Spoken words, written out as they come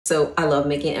So I love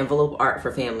making envelope art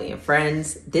for family and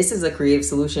friends. This is a creative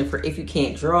solution for if you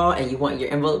can't draw and you want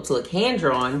your envelope to look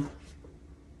hand-drawn,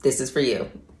 this is for you.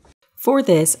 For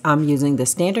this, I'm using the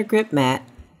standard grip mat,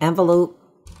 envelope,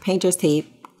 painter's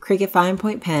tape, Cricut fine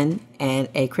point pen, and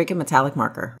a Cricut metallic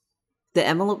marker. The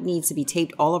envelope needs to be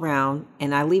taped all around,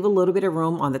 and I leave a little bit of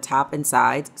room on the top and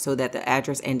sides so that the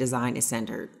address and design is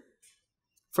centered.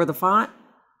 For the font,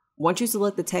 once you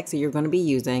select the text that you're going to be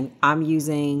using, I'm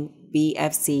using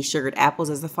BFC Sugared Apples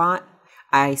as the font.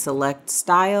 I select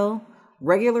style.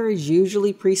 Regular is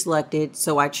usually pre-selected,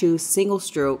 so I choose single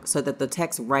stroke so that the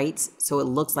text writes so it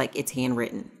looks like it's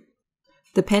handwritten.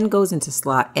 The pen goes into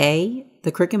slot A.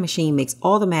 The Cricut machine makes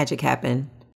all the magic happen.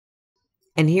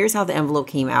 And here's how the envelope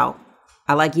came out.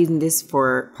 I like using this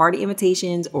for party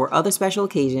invitations or other special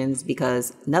occasions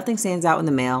because nothing stands out in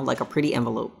the mail like a pretty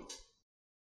envelope.